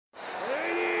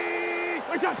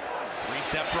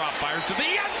Three-step drop, fires to the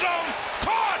end zone.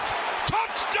 Caught!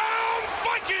 Touchdown,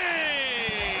 Vikings!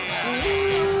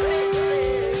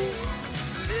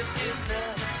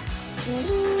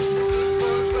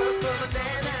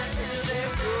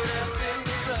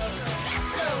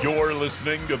 You're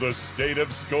listening to the State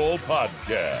of Skull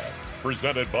podcast,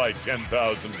 presented by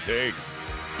 10,000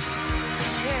 Takes.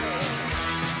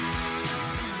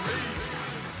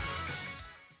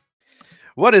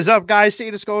 What is up, guys?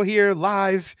 State of Skull here,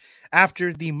 live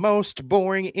after the most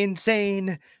boring,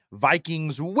 insane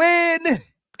Vikings win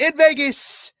in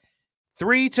Vegas,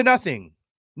 3-0.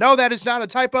 No, that is not a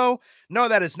typo. No,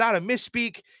 that is not a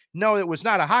misspeak. No, it was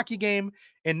not a hockey game.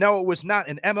 And no, it was not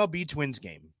an MLB Twins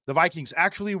game. The Vikings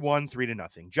actually won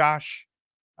 3-0. Josh,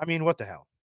 I mean, what the hell?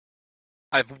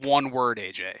 I have one word,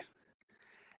 AJ.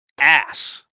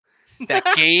 Ass. That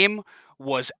game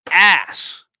was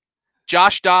ass.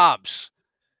 Josh Dobbs.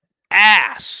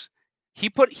 Ass. He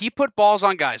put balls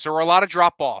on guys. There were a lot of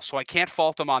drop balls, so I can't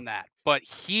fault him on that. But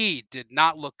he did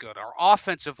not look good. Our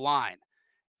offensive line,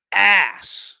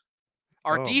 ass.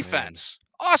 Our defense,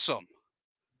 awesome.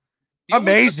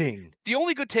 Amazing. The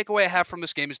only good takeaway I have from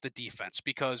this game is the defense,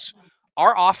 because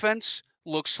our offense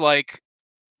looks like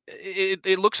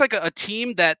it looks like a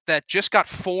team that just got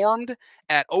formed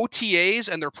at OTAs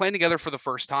and they're playing together for the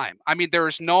first time. I mean, there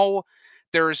is no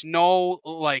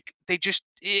like it's just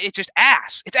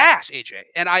ass. It's ass, AJ.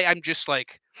 And I'm just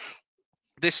like,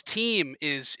 this team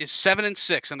is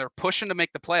 7-6 and they're pushing to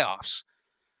make the playoffs.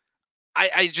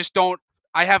 I just don't.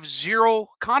 I have zero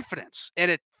confidence,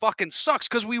 and it fucking sucks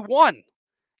because we won.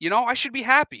 You know, I should be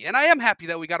happy, and I am happy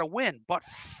that we got a win. But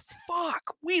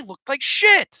fuck, we looked like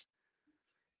shit.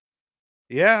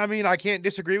 Yeah, I mean, I can't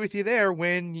disagree with you there.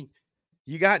 When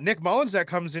you got Nick Mullins that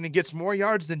comes in and gets more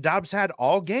yards than Dobbs had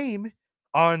all game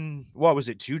on, what was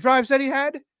it, 2 drives that he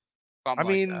had? Something I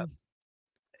mean, like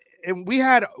and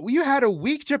you had a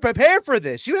week to prepare for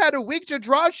this. You had a week to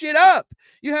draw shit up.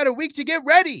 You had a week to get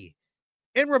ready.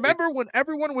 And remember when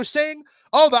everyone was saying,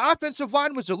 oh, the offensive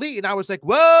line was elite, and I was like,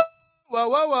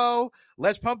 whoa,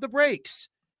 let's pump the brakes.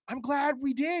 I'm glad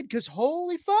we did, because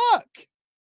holy fuck.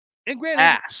 And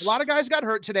granted, a lot of guys got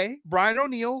hurt today. Brian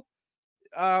O'Neill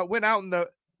went out in the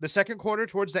second quarter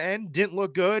towards the end, didn't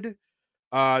look good.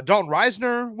 Dalton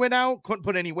Reisner went out, couldn't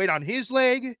put any weight on his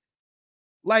leg.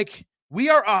 Like, we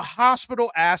are a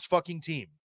hospital ass fucking team.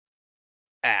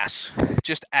 Ass.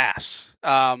 Just ass.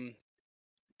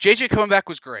 JJ coming back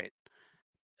was great.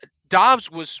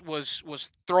 Dobbs was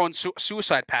throwing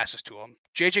suicide passes to him.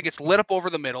 JJ gets lit up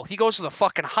over the middle. He goes to the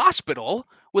fucking hospital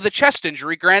with a chest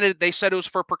injury. Granted, they said it was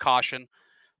for precaution,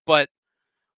 but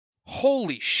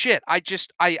holy shit. I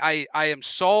am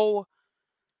so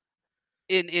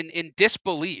in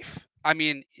disbelief. I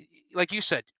mean, like you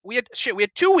said, we had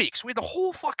 2 weeks. We had the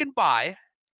whole fucking bye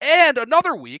and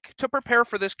another week to prepare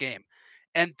for this game.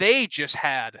 And they just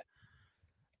had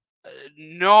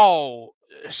no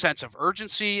sense of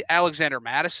urgency. Alexander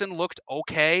Madison looked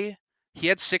okay. He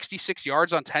had 66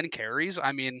 yards on 10 carries.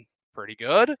 I mean, pretty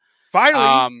good.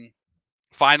 Finally,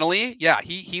 yeah,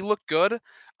 he looked good.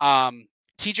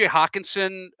 TJ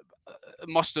Hawkinson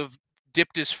must have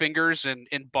dipped his fingers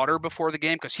in butter before the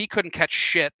game, because he couldn't catch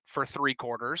shit for 3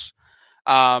 quarters.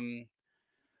 Our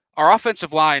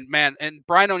offensive line, man, and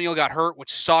Brian O'Neill got hurt,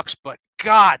 which sucks, but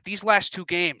God, these last 2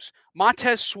 games,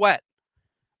 Montez Sweat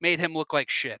made him look like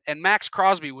shit. And Max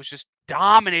Crosby was just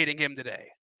dominating him today.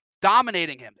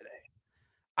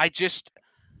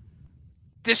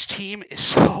 This team is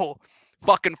so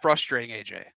fucking frustrating,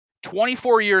 AJ.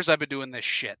 24 years I've been doing this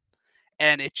shit.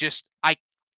 And they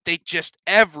just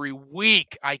every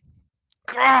week,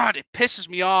 God, it pisses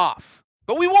me off.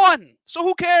 But we won, so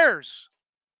who cares?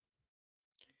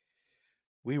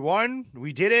 We won.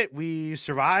 We did it. We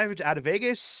survived out of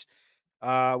Vegas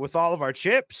with all of our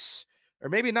chips. Or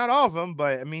maybe not all of them,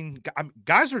 but I mean,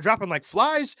 guys were dropping like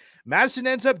flies. Madison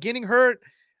ends up getting hurt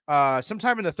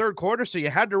sometime in the third quarter, so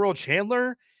you had to roll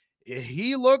Chandler.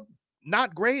 He looked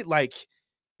not great. Like,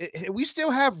 we still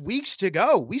have weeks to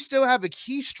go. We still have a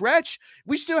key stretch.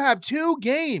 We still have 2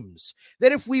 games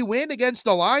that if we win against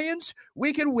the Lions,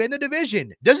 we can win the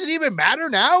division. Does it even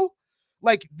matter now?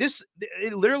 Like, this,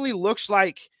 it literally looks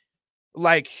like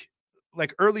early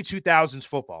 2000s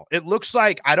football. It looks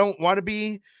like, I don't want to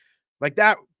be like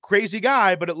that crazy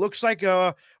guy, but it looks like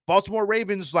Baltimore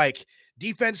Ravens, like,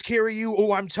 defense carry you.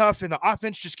 Oh, I'm tough. And the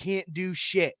offense just can't do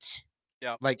shit.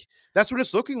 Yeah. Like, that's what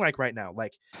it's looking like right now.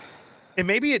 Like, and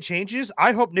maybe it changes.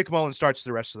 I hope Nick Mullins starts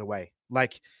the rest of the way.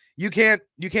 Like, you can't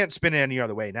spin it any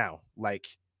other way now. Like,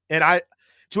 and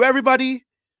to everybody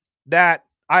that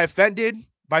I offended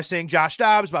by saying Josh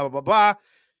Dobbs, blah, blah, blah, blah,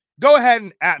 go ahead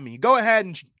and at me. Go ahead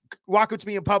and walk up to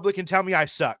me in public and tell me I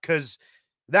suck, because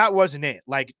that wasn't it.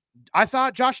 Like, I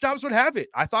thought Josh Dobbs would have it.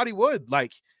 I thought he would.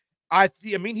 Like, I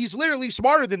mean, he's literally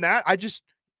smarter than that. I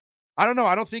don't know.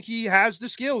 I don't think he has the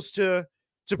skills to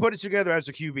put it together as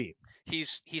a QB.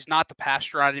 He's not the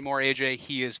pastronaut anymore, AJ.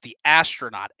 He is the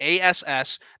astronaut.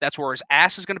 ASS. That's where his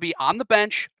ass is going to be, on the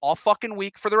bench all fucking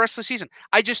week for the rest of the season.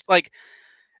 I just like,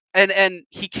 and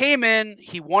he came in,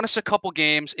 he won us a couple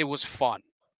games. It was fun.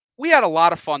 We had a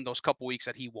lot of fun those couple weeks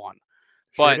that he won.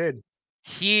 But sure did.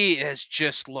 He has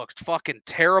just looked fucking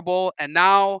terrible. And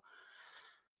now,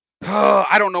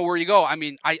 I don't know where you go. I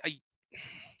mean,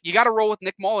 you got to roll with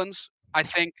Nick Mullins. I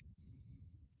think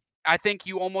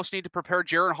you almost need to prepare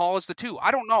Jaron Hall as the 2.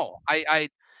 I don't know. I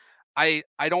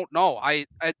don't know.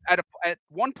 At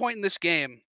one point in this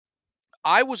game,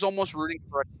 I was almost rooting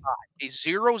for a tie, a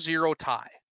 0-0 tie.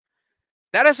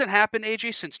 That hasn't happened,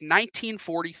 AJ, since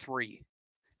 1943.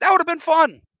 That would have been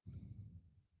fun.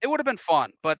 It would have been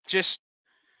fun, but just,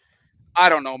 I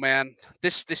don't know, man.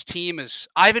 This team is,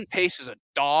 Ivan Pace is a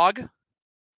dog.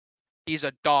 He's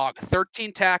a dog.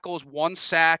 13 tackles, 1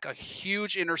 sack, a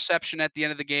huge interception at the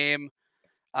end of the game.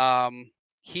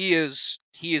 He is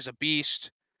a beast.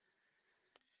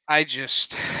 I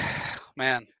just,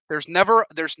 man, there's never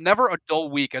a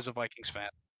dull week as a Vikings fan.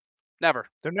 Never.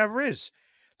 There never is.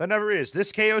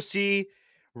 This KOC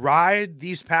ride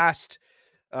these past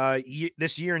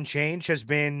this year and change has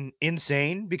been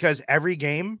insane, because every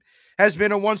game has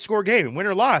been a 1-score game, win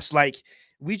or loss. Like,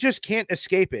 we just can't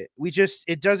escape it.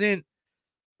 It doesn't,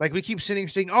 like, we keep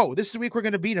saying, oh, this is the week we're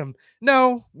going to beat them.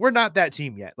 No, we're not that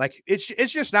team yet. Like, it's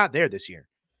just not there this year.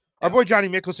 Our boy Johnny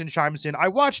Mickelson chimes in. I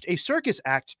watched a circus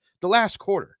act the last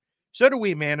quarter. So do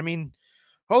we, man. I mean,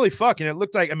 holy fuck. And it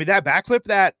looked like, I mean, that backflip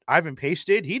that Ivan Pace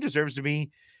did, he deserves to be,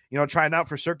 trying out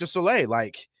for Cirque du Soleil.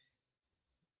 Like,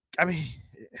 I mean,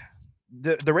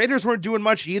 the Raiders weren't doing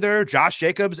much either. Josh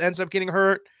Jacobs ends up getting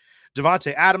hurt.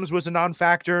 Devontae Adams was a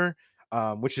non-factor,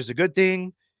 which is a good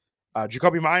thing.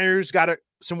 Jacoby Myers got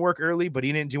some work early, but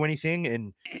he didn't do anything.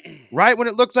 And right when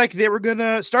it looked like they were going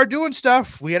to start doing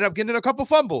stuff, we ended up getting a couple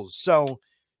fumbles. So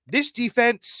this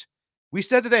defense, we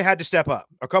said that they had to step up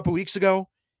a couple weeks ago,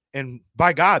 and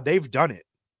by God, they've done it.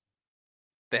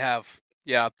 They have.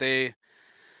 Yeah,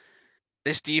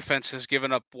 this defense has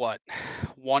given up,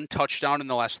 1 touchdown in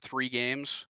the last 3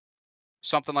 games?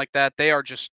 Something like that.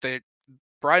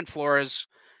 Brian Flores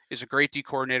is a great D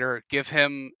coordinator. Give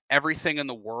him everything in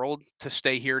the world to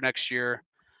stay here next year.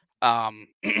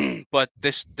 But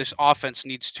this offense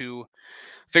needs to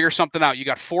figure something out. You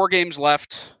got 4 games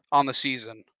left on the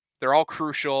season. They're all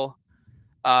crucial.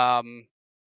 You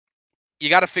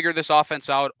got to figure this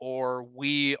offense out, or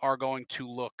we are going to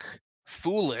look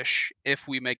foolish if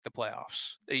we make the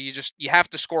playoffs. You have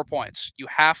to score points. You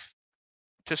have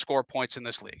to score points in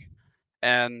this league.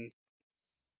 And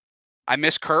I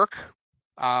miss Kirk.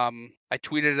 I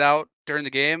tweeted it out during the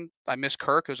game. I miss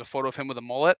Kirk. It was a photo of him with a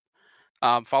mullet.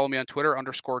 Follow me on Twitter,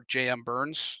 _JM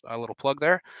Burns. A little plug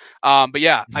there. But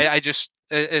yeah,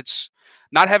 it's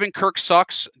not having Kirk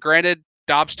sucks. Granted,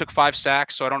 Dobbs took 5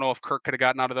 sacks, so I don't know if Kirk could have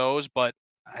gotten out of those, but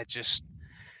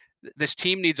this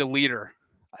team needs a leader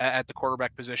at the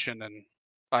quarterback position, and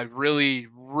I really,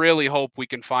 really hope we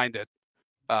can find it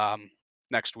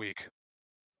next week.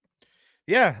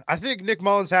 Yeah, I think Nick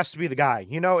Mullins has to be the guy.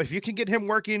 If you can get him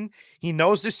working, he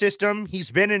knows the system.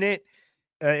 He's been in it.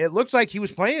 It looks like he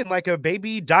was playing like a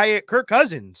baby diet Kirk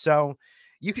Cousins. So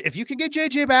if you can get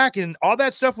JJ back, and all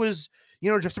that stuff was,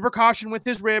 just a precaution with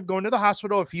his rib going to the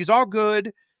hospital. If he's all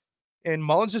good and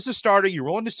Mullins is a starter, you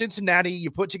roll into Cincinnati, you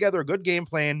put together a good game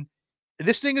plan,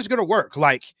 this thing is going to work.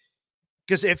 Like,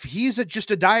 because if he's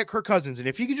just a diet Kirk Cousins, and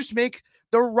if he can just make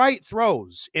the right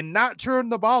throws and not turn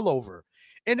the ball over,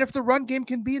 and if the run game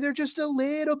can be there just a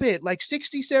little bit, like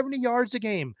 60, 70 yards a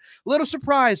game, little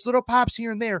surprise, little pops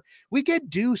here and there, we could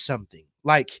do something.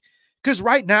 Like, because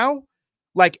right now,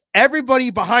 like,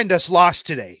 everybody behind us lost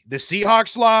today. The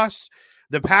Seahawks lost.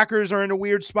 The Packers are in a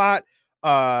weird spot.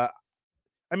 I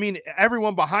mean,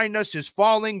 everyone behind us is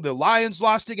falling. The Lions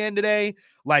lost again today.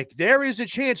 Like, there is a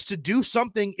chance to do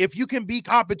something if you can be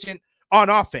competent on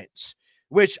offense,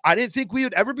 which I didn't think we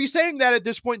would ever be saying that at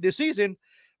this point this season.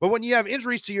 But when you have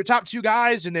injuries to your top 2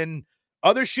 guys and then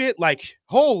other shit, like,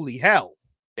 holy hell.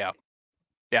 Yeah.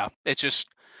 Yeah. It's just,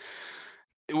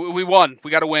 we won.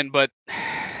 We got to win, but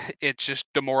it's just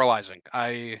demoralizing.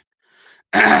 I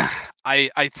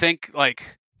think, like,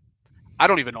 I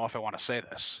don't even know if I want to say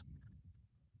this,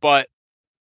 but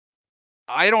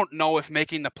I don't know if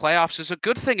making the playoffs is a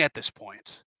good thing at this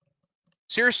point.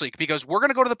 Seriously, because we're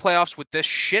going to go to the playoffs with this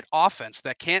shit offense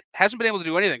that hasn't been able to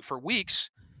do anything for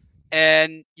weeks.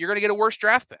 and you're going to get a worse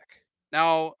draft pick.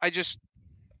 Now, and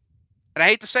I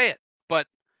hate to say it, but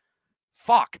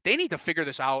fuck, they need to figure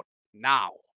this out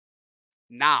now,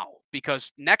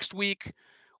 because next week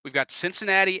we've got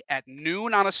Cincinnati at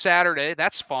noon on a Saturday.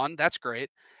 That's fun. That's great.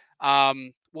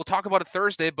 We'll talk about it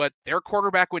Thursday, but their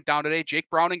quarterback went down today. Jake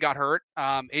Browning got hurt.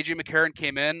 AJ McCarron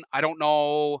came in. I don't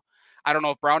know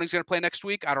if Browning's going to play next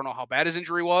week. I don't know how bad his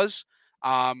injury was.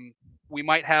 We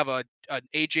might have an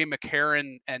AJ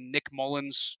McCarron and Nick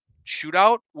Mullins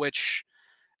shootout, which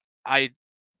I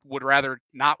would rather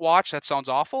not watch. That sounds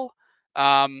awful.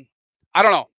 I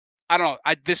don't know.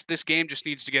 This game just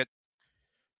needs to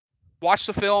watch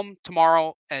the film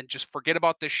tomorrow and just forget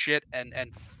about this shit and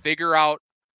figure out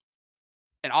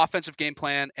an offensive game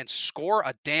plan and score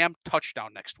a damn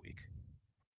touchdown next week.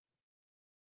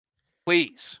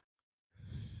 Please.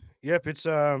 Yep, it's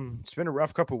been a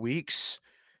rough couple weeks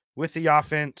with the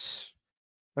offense.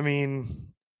 I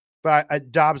mean,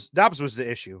 but Dobbs was the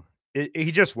issue.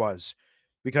 He just was,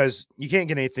 because you can't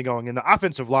get anything going in the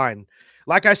offensive line.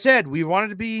 Like I said, we wanted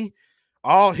to be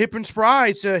all hip and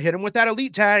spry to hit him with that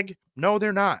elite tag. No,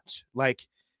 they're not. Like,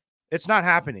 it's not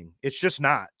happening. It's just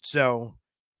not. So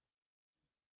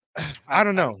I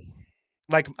don't know.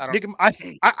 Like, I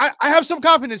have some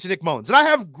confidence in Nick Mullins, and I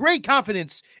have great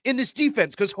confidence in this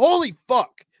defense, because holy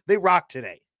fuck, they rocked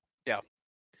today.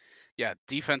 Yeah,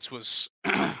 defense was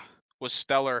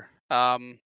stellar.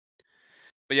 But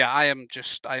yeah, I am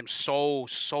so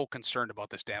concerned about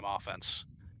this damn offense.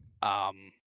 I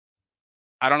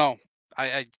don't know.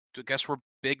 I guess we're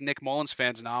big Nick Mullins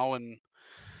fans now, and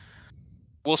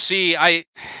we'll see. I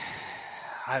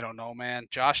don't know, man.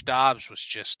 Josh Dobbs was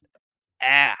just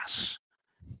ass.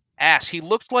 He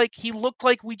looked like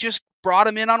we just brought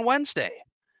him in on Wednesday.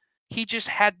 He just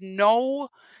had no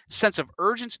sense of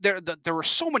urgency. There were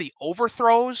so many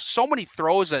overthrows, so many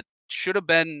throws that should have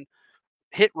been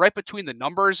hit right between the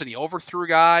numbers, and he overthrew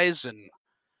guys, and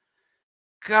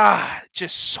God,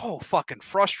 just so fucking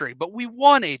frustrating. But we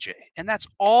won, AJ, and that's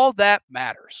all that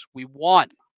matters. We won.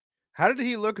 How did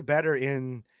he look better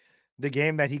in the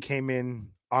game that he came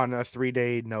in on a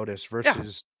 3-day notice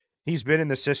versus he's been in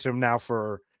the system now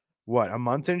for what, a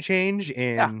month and change,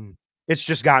 and it's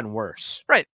just gotten worse.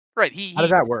 Right. How does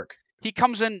that work? He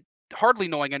comes in hardly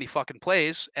knowing any fucking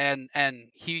plays, and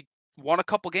he won a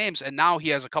couple games, and now he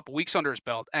has a couple weeks under his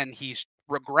belt, and he's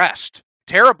regressed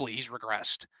terribly. He's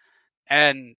regressed,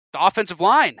 and the offensive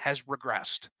line has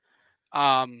regressed.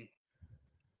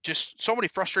 Just so many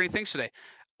frustrating things today.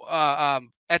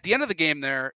 At the end of the game,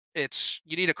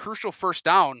 you need a crucial first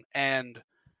down, and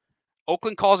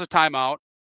Oakland calls a timeout.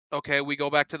 Okay, we go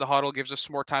back to the huddle, gives us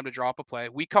some more time to draw up a play.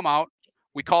 We come out,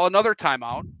 we call another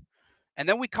timeout, and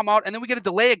then we come out, and then we get to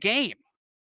delay a game.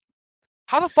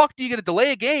 How the fuck do you get to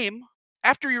delay a game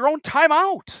after your own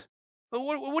timeout?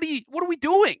 What are we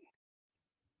doing?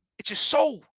 It's just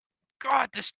so, God,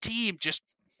 this team just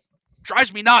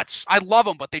drives me nuts. I love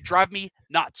them, but they drive me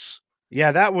nuts.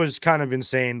 Yeah, that was kind of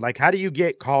insane. Like, how do you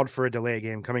get called for a delay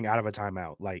game coming out of a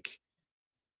timeout? Like,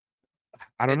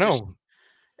 I don't know.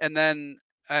 And then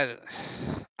I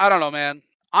don't know, man.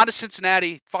 On to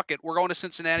Cincinnati. Fuck it. We're going to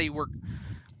Cincinnati. We're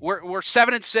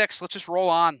 7-6. Let's just roll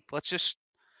on. Let's just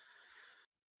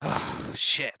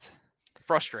shit.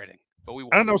 Frustrating. But we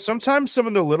won. I don't know. Sometimes some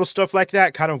of the little stuff like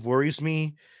that kind of worries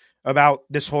me about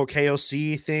this whole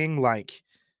KOC thing. Like,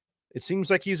 it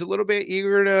seems like he's a little bit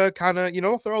eager to kind of,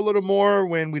 throw a little more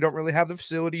when we don't really have the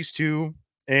facilities to,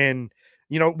 and,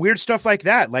 weird stuff like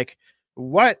that. Like,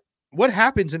 what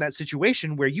happens in that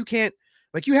situation where you can't,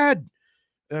 like, you had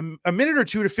a minute or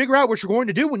two to figure out what you're going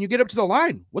to do when you get up to the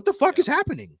line? What the fuck is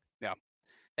happening? Yeah.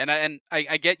 And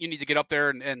I get you need to get up there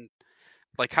and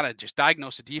like kind of just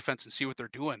diagnose the defense and see what they're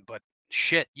doing. But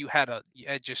shit, you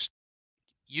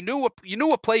knew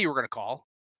what play you were going to call,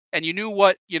 and you knew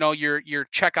what, your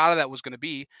check out of that was going to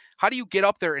be. How do you get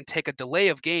up there and take a delay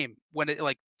of game when it,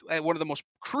 like, at one of the most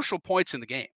crucial points in the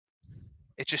game?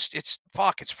 It's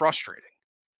frustrating.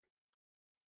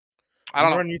 I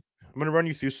don't know. I'm going to run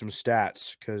you through some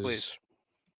stats because.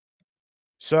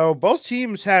 So both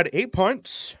teams had 8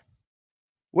 punts.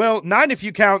 Well, 9 if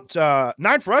you count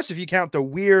 9 for us if you count the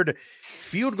weird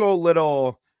field goal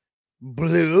little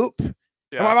bloop.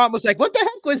 Yeah. And my mom was like, "What the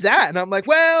heck was that?" And I'm like,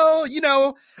 "Well,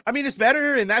 it's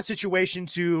better in that situation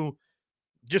to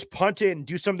just punt it and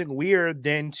do something weird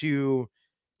than to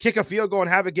kick a field goal and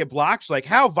have it get blocked." Like,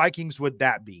 how Vikings would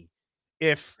that be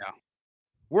if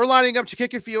we're lining up to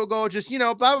kick a field goal, just,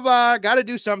 blah, blah, blah, got to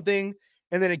do something,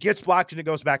 and then it gets blocked and it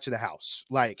goes back to the house.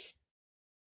 Like,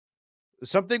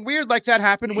 something weird like that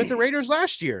happened with the Raiders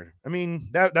last year. I mean,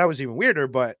 that was even weirder,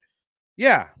 but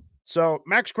yeah, So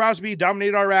Max Crosby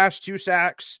dominated our ass, 2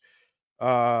 sacks,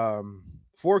 4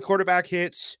 quarterback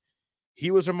hits.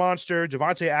 He was a monster.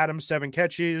 Devontae Adams, 7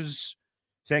 catches.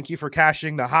 Thank you for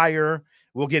cashing the higher.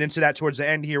 We'll get into that towards the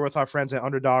end here with our friends at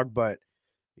Underdog. But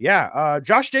yeah,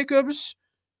 Josh Jacobs,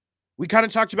 we kind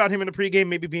of talked about him in the pregame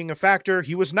maybe being a factor.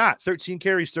 He was not. 13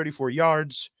 carries, 34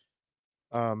 yards.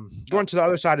 Going to the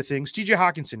other side of things, TJ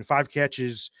Hawkinson, 5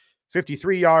 catches,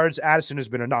 53 yards. Addison has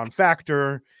been a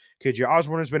non-factor. KJ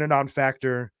Osborne has been a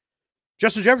non-factor.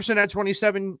 Justin Jefferson had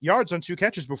 27 yards on 2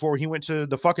 catches before he went to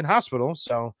the fucking hospital.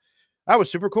 So that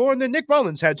was super cool. And then Nick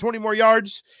Mullins had 20 more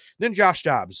yards than Josh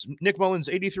Dobbs. Nick Mullins,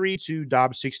 83 to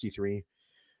Dobbs, 63.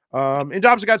 And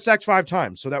Dobbs got sacked 5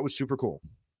 times. So that was super cool.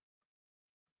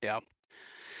 Yeah.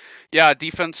 Yeah.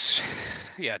 Defense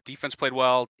played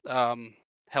well.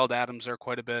 Held Adams there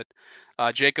quite a bit.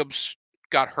 Jacobs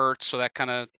got hurt. So that kind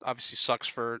of obviously sucks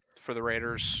for the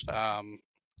Raiders.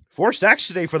 4 sacks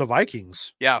today for the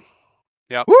Vikings. Yeah.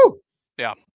 Yeah. Woo!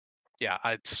 Yeah. Yeah.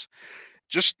 It's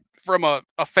just from a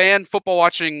fan football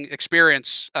watching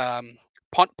experience.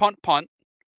 Punt,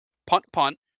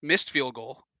 missed field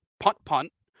goal,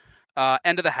 punt,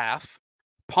 end of the half,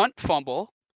 punt,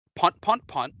 fumble, punt,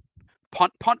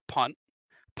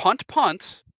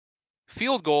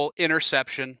 field goal,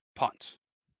 interception, punt.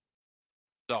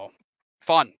 So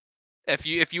fun. If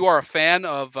you are a fan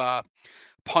of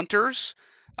punters,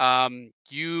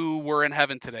 you were in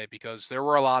heaven today because there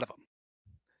were a lot of them.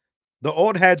 The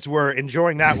old heads were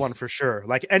enjoying that one for sure.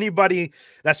 Like anybody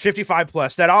that's 55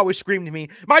 plus, that always screamed to me.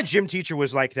 My gym teacher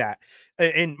was like that.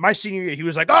 In my senior year, he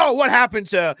was like, oh, what happened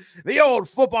to the old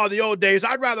football, the old days?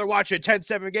 I'd rather watch a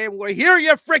 10-7 game. Well, here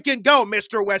you freaking go,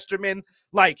 Mr. Westerman.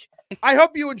 Like, I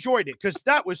hope you enjoyed it because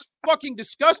that was fucking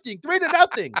disgusting.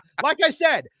 3-0. Like I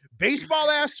said, baseball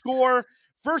ass score,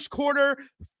 first quarter,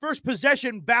 first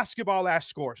possession, basketball ass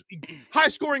score, high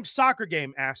scoring soccer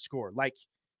game ass score. Like,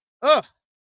 ugh.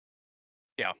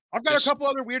 Yeah. I've got a couple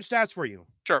other weird stats for you.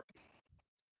 Sure.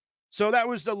 So that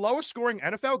was the lowest scoring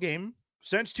NFL game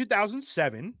since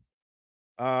 2007.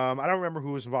 I don't remember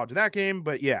who was involved in that game,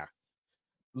 but yeah.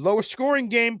 Lowest scoring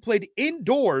game played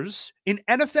indoors in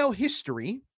NFL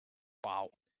history. Wow.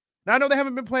 Now, I know they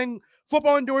haven't been playing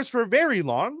football indoors for very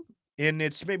long, and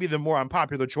it's maybe the more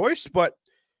unpopular choice, but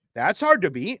that's hard to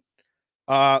beat.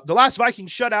 The last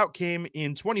Vikings shutout came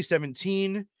in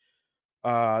 2017.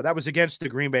 That was against the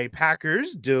Green Bay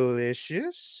Packers.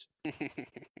 Delicious.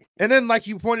 And then, like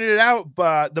you pointed it out,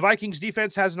 the Vikings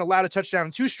defense hasn't allowed a touchdown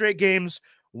in 2 straight games,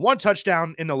 1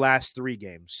 touchdown in the last 3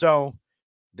 games. So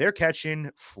they're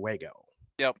catching fuego.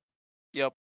 Yep.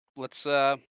 Let's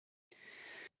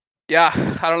yeah,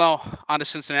 I don't know. On to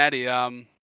Cincinnati.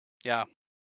 Yeah.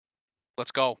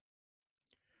 Let's go.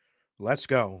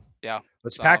 Yeah.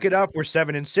 Let's pack it up. We're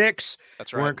 7-6.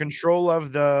 That's right. We're in control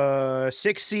of the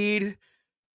 6th seed.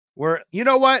 You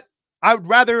know what? I would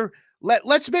rather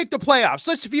let's make the playoffs.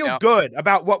 Let's feel good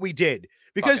about what we did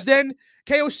because then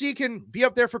KOC can be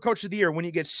up there for Coach of the Year when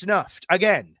he gets snuffed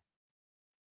again.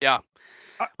 Yeah.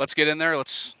 Let's get in there.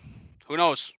 Who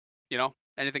knows?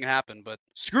 Anything can happen, but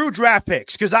screw draft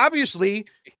picks because obviously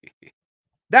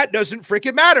that doesn't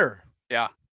freaking matter. Yeah.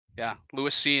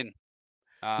 Lewis Cine.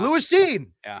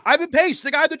 Yeah. Ivan Pace,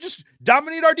 the guy that just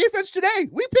dominated our defense today.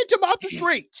 We picked him off the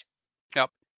street. Yep.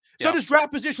 So does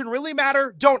draft position really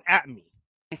matter? Don't at me.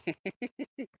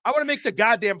 I want to make the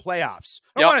goddamn playoffs.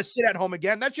 I want to sit at home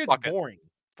again. That shit's boring.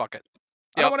 Fuck it.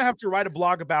 I don't want to have to write a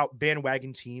blog about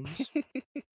bandwagon teams.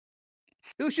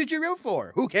 Who should you root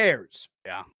for? Who cares?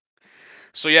 Yeah.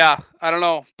 So, I don't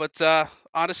know. But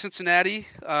on to Cincinnati.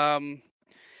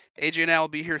 AJ and I will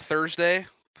be here Thursday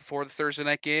before the Thursday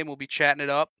night game. We'll be chatting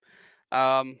it up.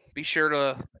 Be sure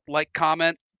to like,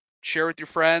 comment, share with your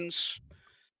friends.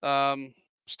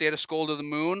 Stay at a skull to the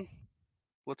moon.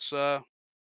 Let's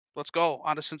go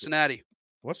on to Cincinnati.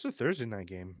 What's the Thursday night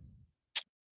game?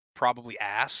 Probably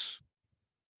ass.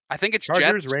 I think it's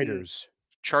Chargers, Jets Raiders.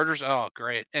 Chargers. Oh,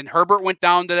 great. And Herbert went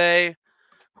down today.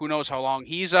 Who knows how long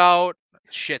he's out?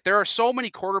 Shit. There are so many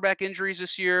quarterback injuries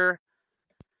this year.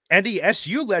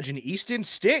 NDSU legend Easton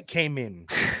Stick came in.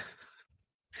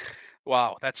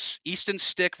 Wow. That's Easton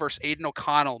Stick versus Aiden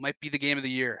O'Connell. Might be the game of the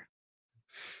year.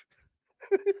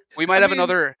 We might have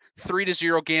another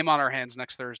 3-0 game on our hands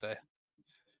next Thursday.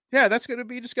 Yeah, that's going to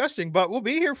be disgusting, but we'll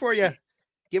be here for you,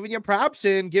 giving you props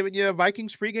and giving you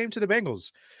Vikings pregame to the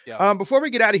Bengals. Yeah. Before we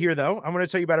get out of here, though, I'm going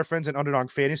to tell you about our friends at Underdog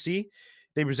Fantasy.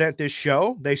 They present this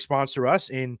show. They sponsor us,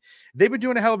 and they've been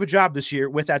doing a hell of a job this year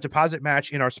with that deposit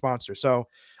match in our sponsor. So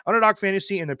Underdog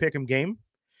Fantasy in the Pick'em game.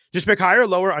 Just pick higher or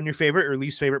lower on your favorite or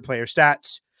least favorite player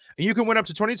stats, and you can win up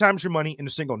to 20 times your money in a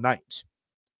single night.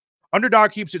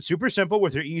 Underdog keeps it super simple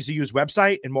with their easy-to-use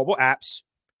website and mobile apps.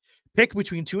 Pick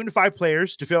between 2 and 5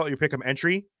 players to fill out your pick'em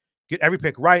entry. Get every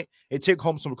pick right and take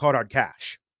home some cold hard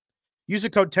cash. Use the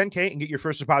code 10K and get your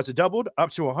first deposit doubled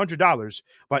up to $100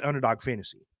 by Underdog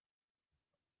Fantasy.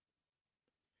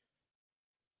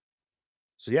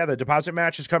 So, yeah, the deposit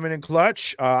match is coming in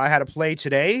clutch. I had a play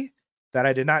today that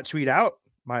I did not tweet out.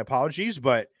 My apologies,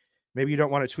 but maybe you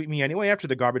don't want to tweet me anyway after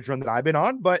the garbage run that I've been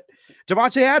on. But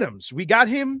Devontae Adams, we got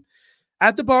him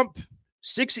at the bump,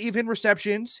 6 even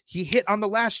receptions. He hit on the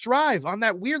last drive on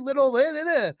that weird little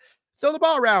throw the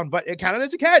ball around, but it counted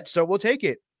as a catch, so we'll take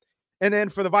it. And then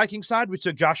for the Vikings side, we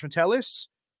took Josh Metellus.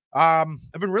 I've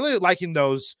been really liking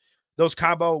those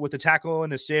combo with the tackle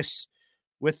and assists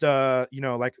with the,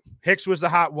 like Hicks was the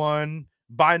hot one.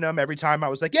 Bynum, every time I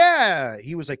was like, yeah,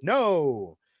 he was like,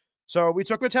 no. So we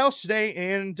took Metellus today,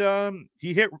 and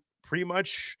he hit pretty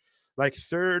much like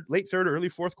late third, early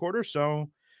fourth quarter. So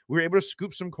we were able to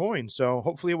scoop some coins. So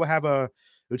hopefully we'll have a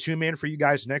 2-man for you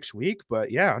guys next week. But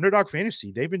yeah, Underdog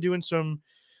Fantasy, they've been doing some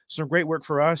great work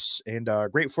for us, and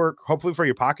great work hopefully for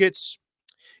your pockets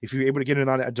if you're able to get in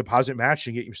on a deposit match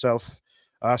and get yourself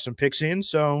some picks in.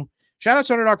 So shout out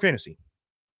to Underdog Fantasy.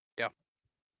 Yeah.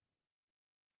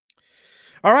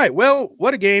 All right. Well,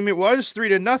 what a game it was,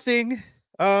 3-0.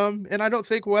 And I don't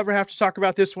think we'll ever have to talk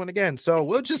about this one again. So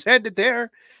we'll just end it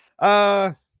there.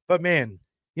 But man,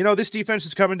 this defense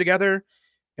is coming together,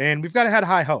 and we've got to have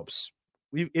high hopes.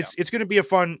 It's going to be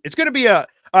it's going to be a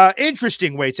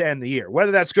interesting way to end the year,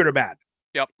 whether that's good or bad.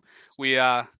 Yep. We've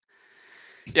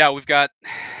got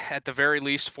at the very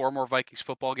least 4 more Vikings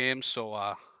football games.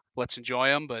 So let's enjoy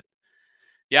them. But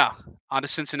yeah, on to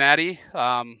Cincinnati.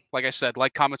 Like I said,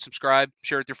 like, comment, subscribe,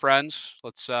 share with your friends.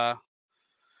 Let's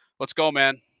go,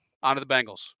 man. On to the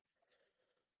Bengals.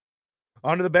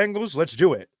 On to the Bengals. Let's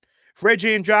do it. For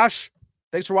AJ and Josh,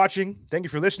 thanks for watching. Thank you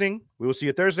for listening. We will see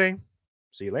you Thursday.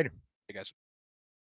 See you later. Hey, guys.